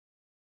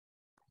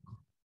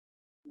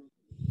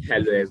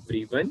Hello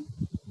everyone,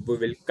 we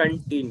will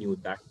continue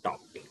the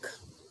topic.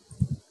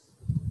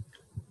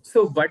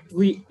 So what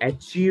we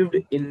achieved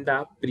in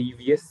the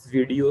previous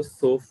video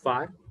so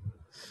far,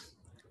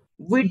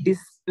 we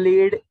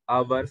displayed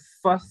our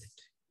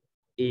first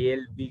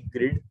ALV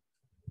grid.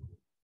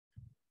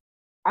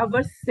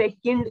 Our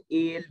second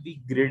ALV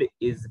grid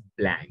is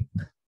blank.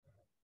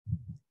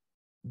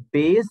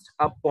 Based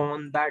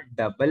upon the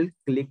double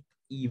click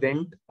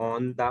event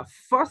on the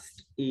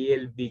first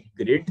ALV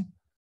grid,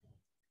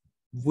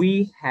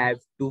 we have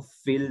to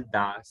fill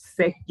the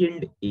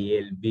second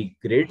ALV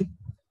grid,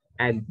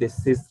 and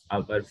this is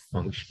our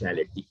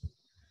functionality.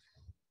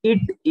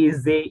 It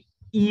is a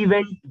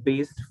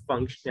event-based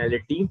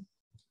functionality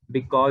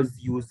because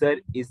user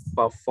is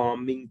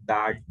performing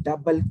the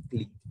double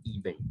click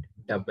event.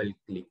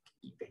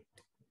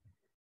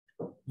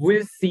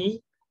 We'll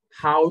see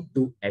how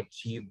to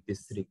achieve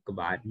this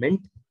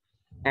requirement.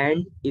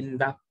 And in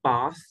the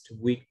past,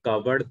 we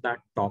covered the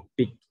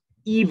topic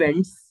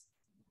events,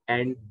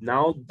 and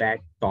now that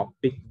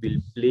topic will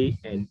play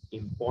an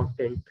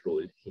important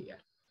role here.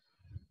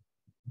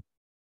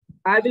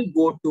 I will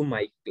go to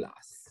my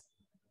class,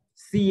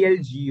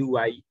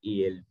 CLGUI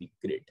ALV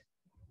grid.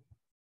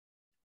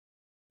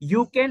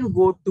 You can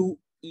go to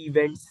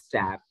events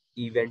tab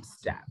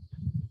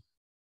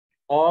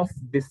of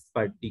this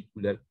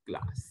particular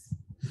class.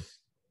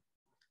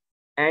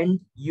 And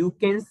you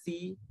can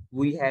see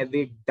we have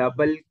a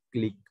double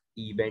click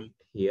event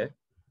here.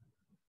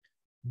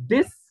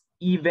 This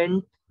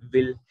event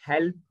will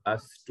help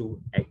us to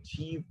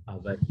achieve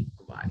our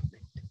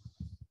requirement.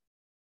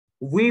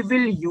 We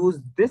will use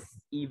this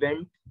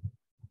event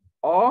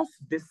of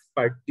this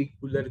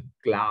particular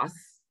class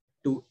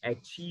to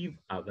achieve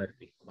our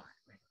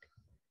requirement.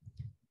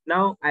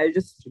 Now I'll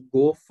just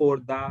go for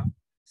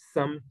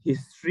some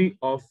history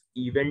of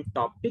event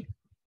topic,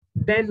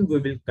 then we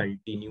will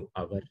continue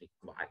our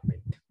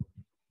requirement.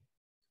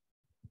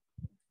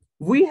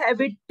 We have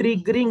a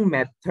triggering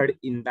method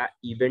in the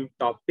event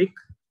topic,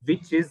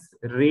 which is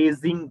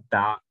raising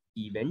the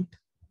event.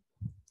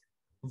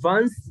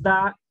 Once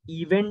the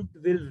event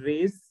will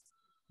raise,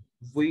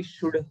 we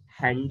should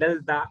handle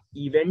the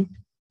event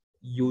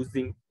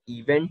using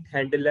event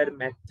handler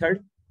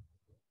method.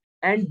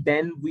 And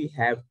then we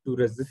have to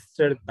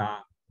register the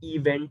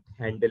event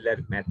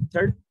handler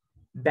method.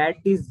 That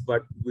is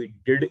what we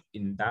did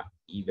in the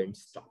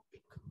events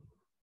topic.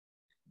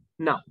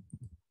 Now,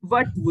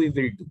 what we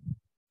will do?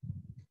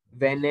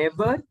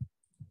 Whenever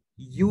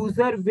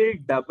user will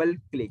double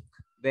click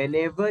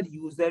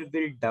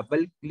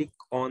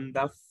on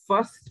the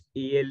first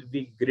ALV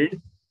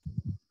grid,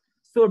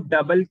 so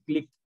double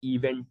click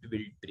event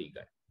will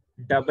trigger.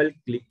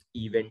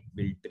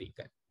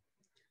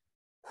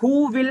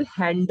 Who will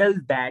handle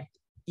that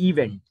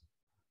event?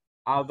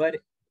 Our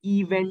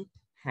event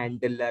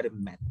handler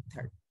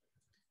method.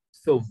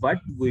 So what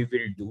we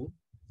will do,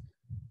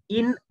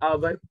 in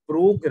our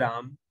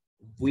program,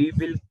 we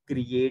will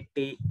create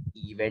a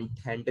event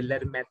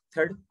handler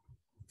method.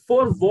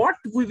 For what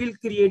we will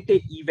create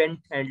a event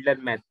handler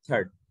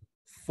method?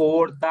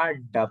 For the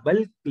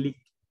double click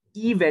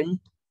event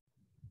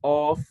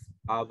of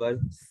our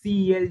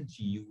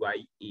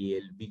CLGUI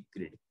ALV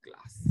grid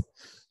class.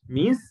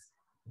 Means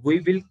we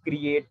will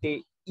create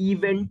a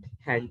event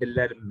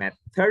handler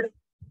method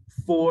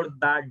for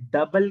the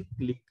double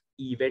click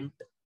event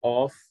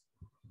of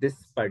this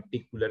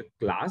particular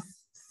class,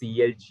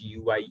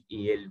 CLGUI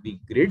ALV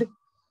grid.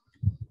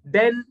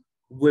 Then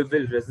we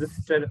will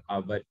register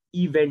our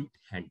event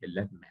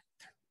handler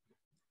method.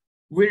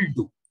 We'll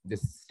do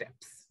these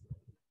steps.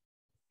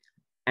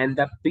 And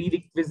the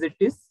prerequisite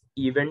is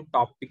event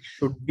topic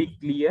should be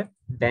clear.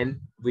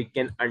 Then we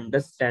can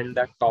understand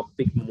the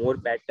topic more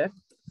better.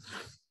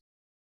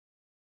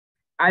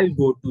 I'll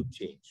go to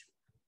change.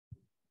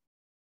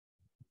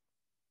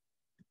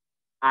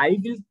 I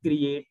will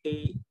create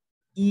a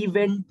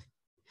event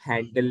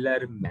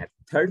handler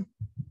method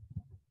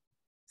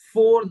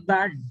for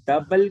the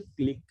double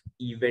click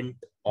event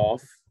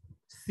of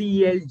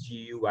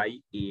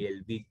CLGUI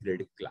ALV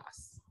grid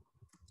class.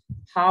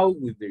 How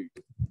we will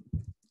do?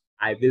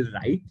 I will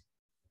write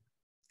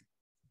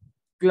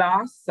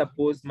class,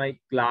 suppose my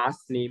class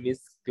name is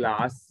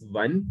class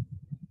 1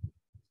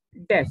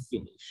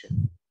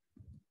 definition.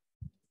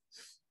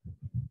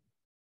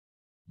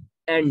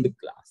 End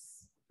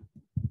class.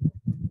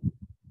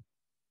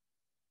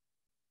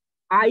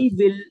 I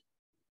will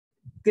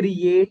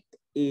create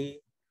a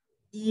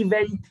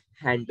event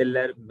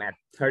handler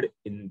method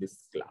in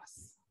this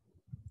class.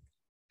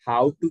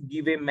 How to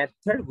give a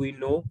method? We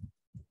know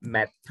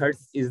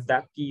methods is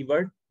the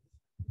keyword.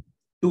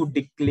 To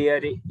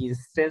declare a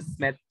instance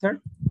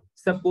method,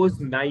 suppose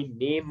my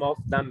name of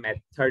the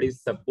method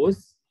is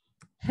suppose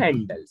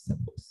handle.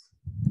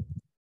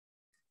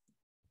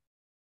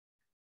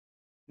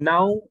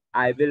 Now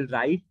I will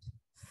write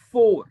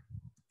for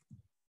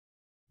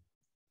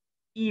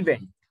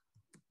event.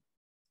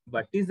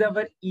 What is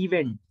our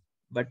event?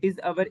 What is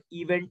our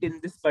event in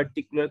this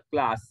particular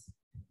class?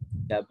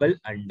 Double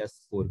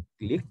underscore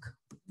click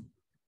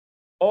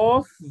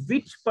of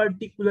which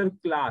particular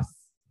class?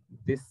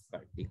 this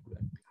particular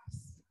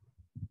class.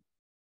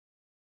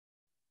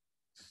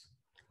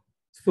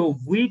 So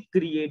we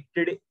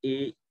created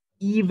a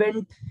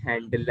event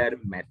handler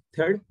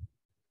method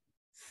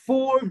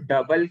for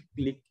double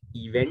click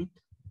event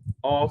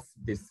of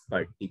this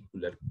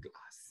particular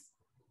class.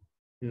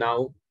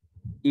 Now,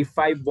 if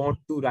I want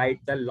to write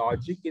the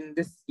logic in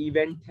this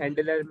event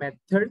handler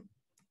method,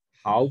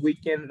 how we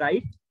can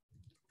write?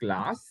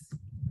 Class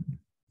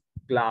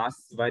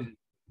 1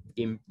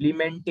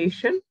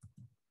 implementation,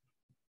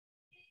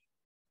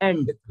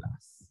 end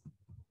class.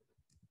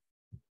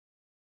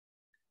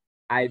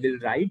 I will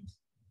write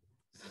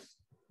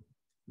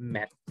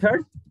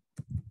method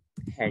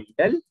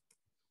handle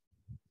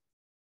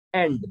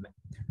end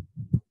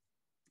method.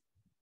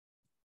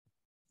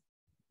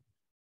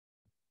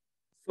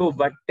 So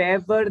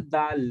whatever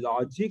the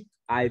logic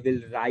I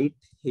will write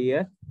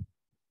here,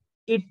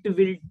 it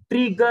will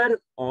trigger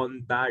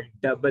on the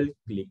double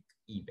click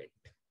event.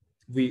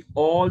 We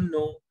all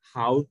know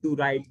how to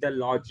write the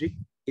logic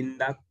in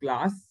the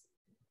class.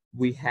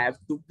 We have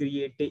to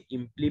create a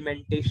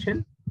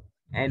implementation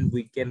and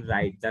we can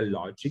write the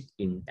logic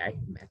in that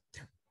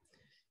method.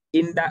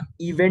 In the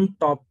event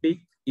topic,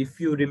 if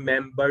you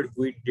remember,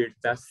 we did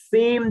the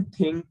same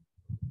thing.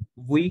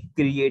 We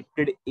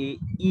created a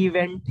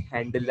event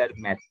handler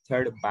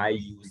method by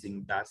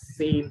using the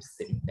same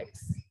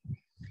syntax.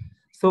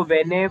 So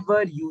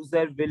whenever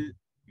user will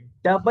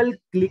double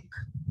click,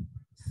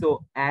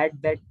 so at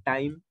that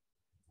time,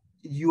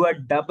 your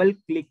double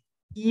click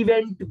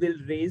event will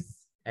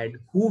raise, and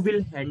who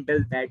will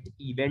handle that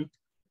event?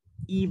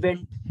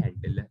 Event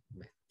handler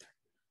method.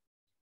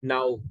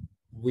 Now,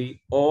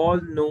 we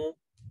all know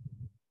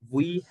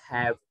we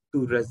have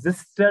to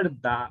register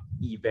the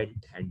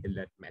event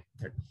handler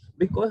method,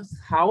 because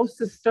how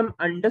system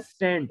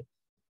understand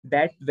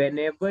that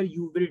whenever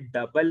you will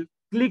double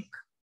click,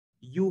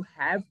 you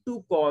have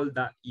to call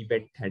the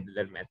event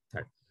handler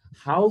method.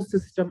 How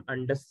system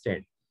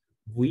understand?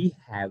 We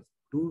have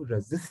to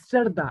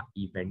register the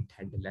event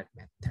handler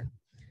method.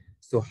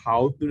 So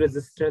how to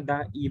register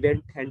the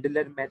event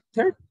handler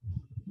method?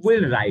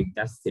 We'll write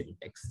the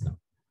syntax now.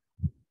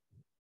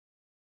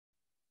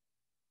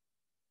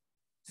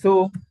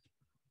 So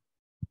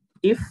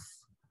if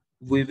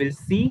we will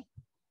see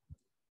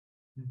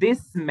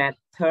this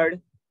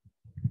method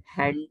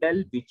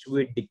handle which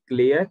we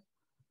declare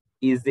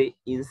is a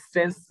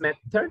instance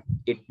method,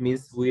 it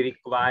means we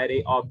require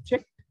a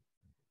object.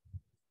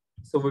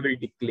 So we will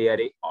declare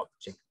a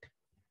object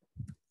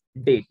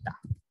data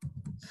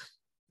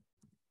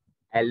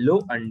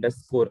hello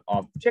underscore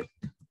object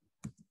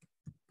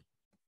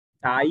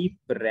type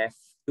ref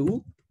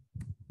to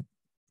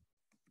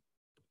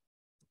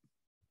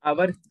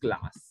our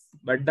class,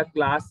 but the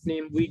class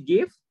name we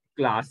gave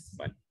class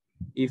 1.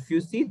 If you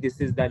see, this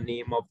is the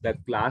name of the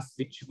class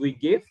which we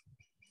gave.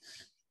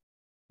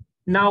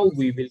 Now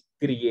we will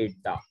create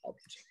the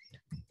object.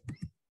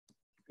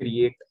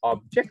 Create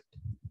object,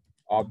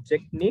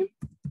 object name.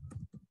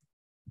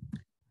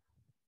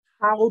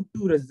 How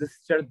to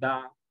register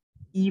the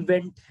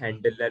event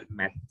handler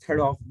method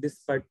of this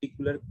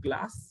particular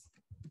class?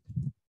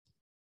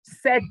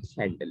 Set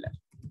handler.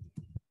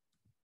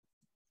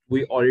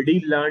 We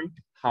already learned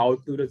how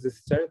to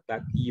register.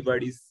 The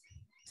keyword is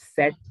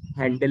set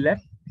handler.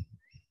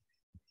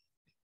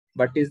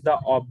 What is the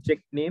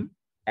object name?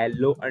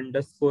 hello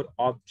underscore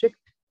object.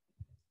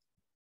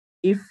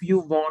 If you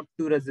want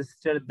to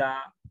register the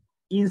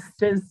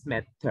instance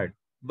method,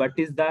 what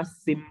is the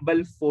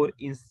symbol for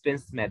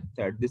instance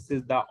method? This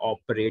is the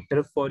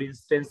operator for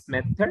instance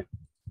method.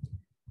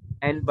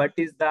 And what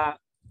is the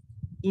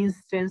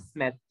instance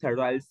method?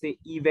 I'll say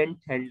event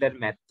handler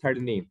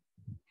method name,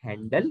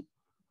 handle.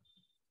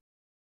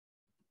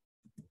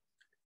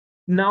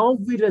 Now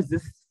we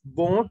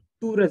want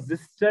to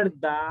register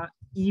the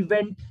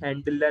event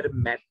handler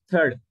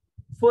method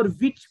for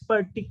which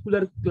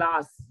particular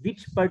class,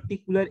 which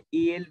particular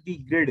ALV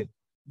grid,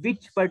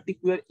 which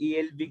particular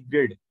ALV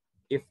grid.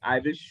 If I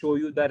will show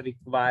you the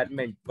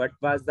requirement, what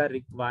was the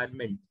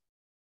requirement?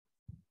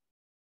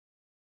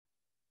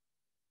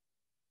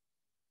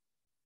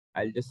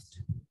 I'll just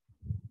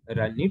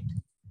run it.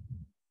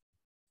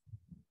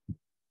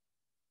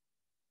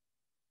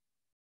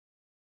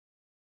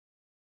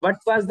 What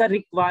was the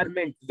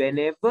requirement?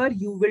 Whenever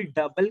you will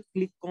double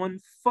click on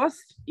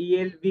first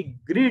ALV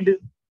grid,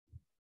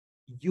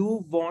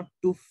 you want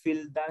to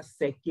fill the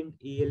second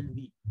ALV.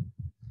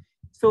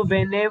 So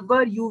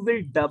whenever you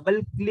will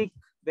double click,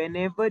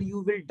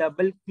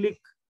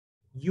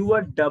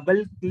 your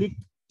double click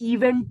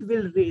event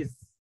will raise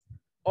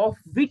of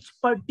which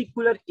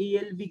particular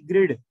ALV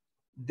grid?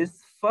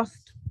 This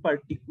first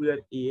particular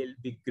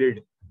ALV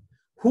grid.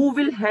 Who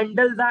will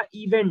handle the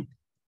event?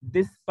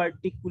 This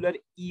particular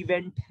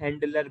event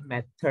handler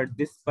method,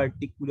 this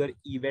particular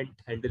event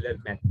handler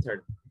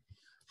method.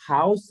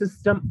 How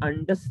system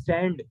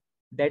understand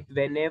that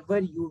whenever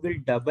you will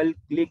double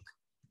click,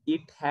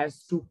 it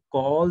has to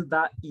call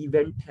the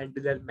event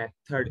handler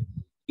method.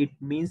 It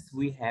means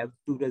we have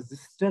to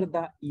register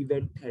the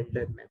event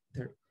handler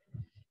method.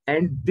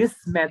 And this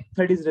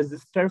method is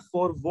registered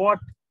for what?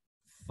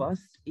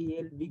 first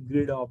ALV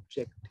grid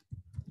object.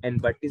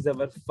 And what is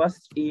our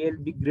first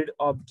ALV grid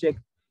object?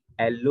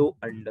 LO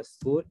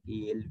underscore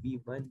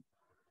ALV1.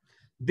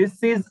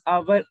 This is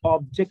our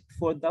object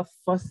for the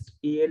first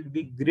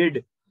ALV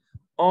grid.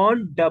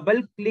 On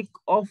double click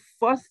of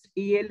first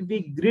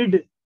ALV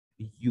grid,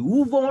 you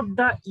want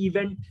the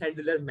event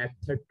handler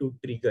method to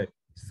trigger.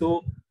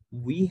 So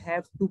we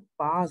have to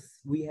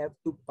pass.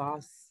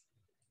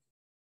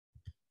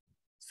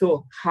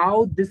 So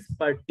how this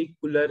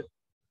particular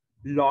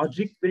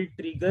logic will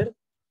trigger?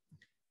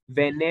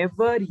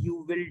 Whenever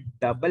you will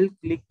double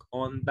click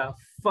on the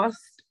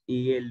first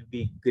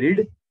ALV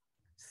grid,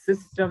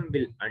 system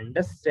will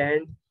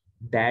understand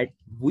that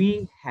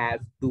we have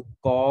to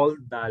call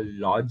the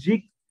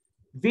logic,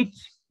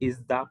 which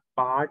is the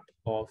part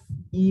of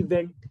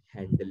event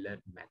handler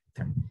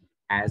method.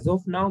 As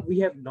of now, we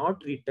have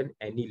not written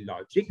any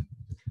logic.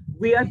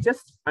 We are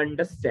just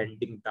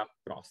understanding the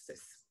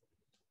process.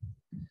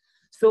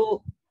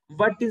 So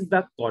what is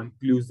the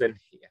conclusion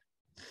here?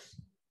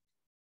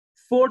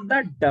 For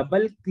the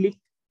double click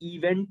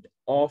event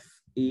of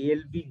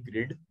ALV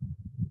grid,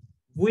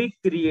 we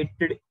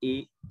created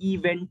a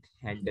event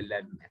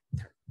handler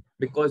method,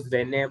 because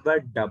whenever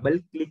double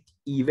click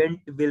event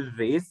will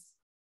raise,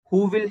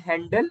 who will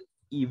handle?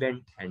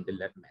 Event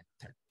handler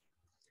method.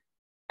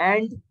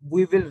 And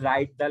we will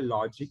write the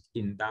logic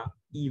in the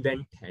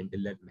event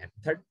handler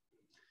method.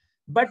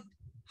 But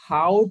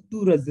how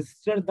to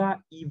register the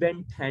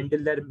event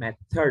handler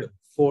method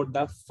for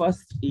the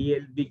first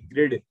ALV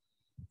grid?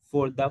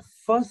 For the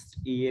first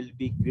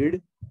ALV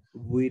grid,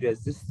 we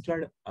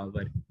registered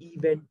our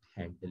event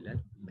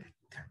handler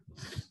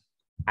method.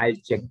 I'll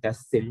check the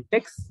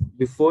syntax.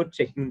 Before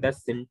checking the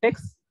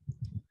syntax,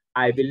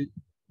 I will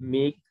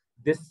make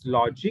this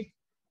logic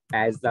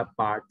as the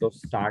part of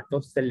start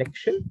of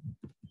selection.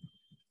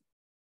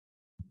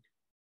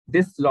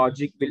 This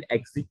logic will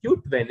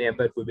execute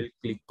whenever we will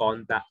click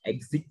on the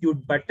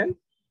execute button.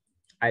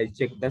 I'll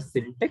check the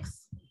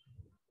syntax.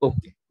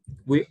 Okay.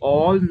 We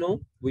all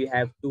know we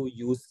have to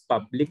use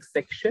public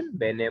section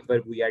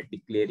whenever we are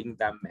declaring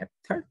the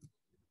method.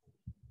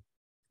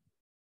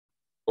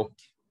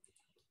 Okay.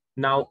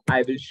 Now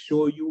I will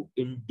show you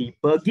in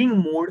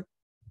debugging mode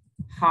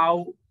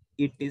how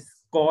it is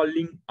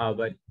calling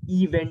our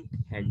event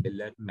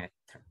handler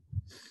method.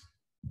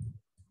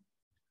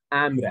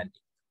 I'm running.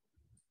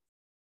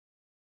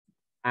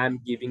 I'm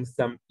giving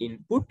some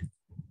input.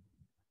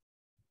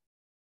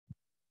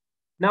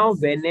 Now,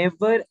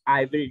 whenever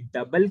I will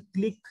double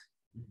click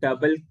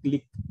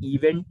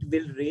event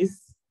will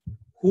raise.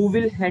 Who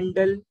will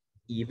handle?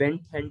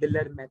 Event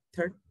handler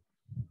method.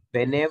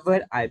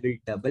 Whenever I will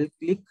double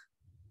click,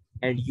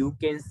 and you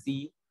can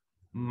see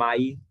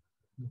my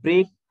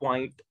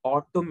breakpoint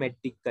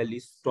automatically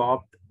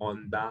stopped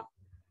on the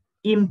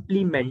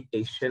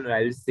implementation, or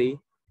I will say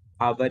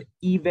our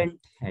event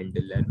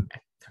handler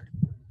method.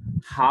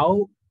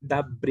 How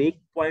the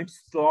breakpoint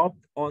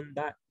stopped on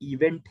the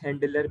event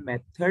handler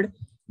method?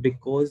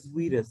 Because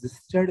we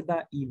registered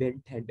the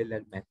event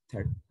handler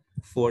method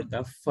for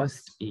the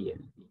first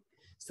ALV.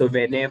 So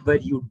whenever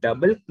you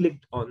double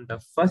clicked on the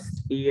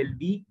first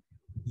ALV,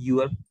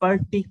 your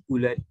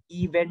particular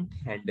event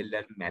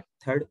handler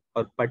method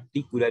or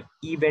particular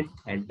event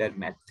handler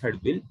method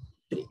will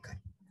trigger.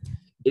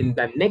 In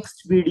the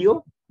next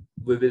video,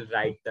 we will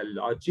write the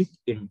logic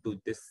into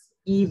this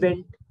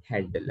event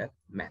handler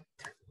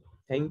method.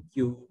 Thank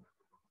you.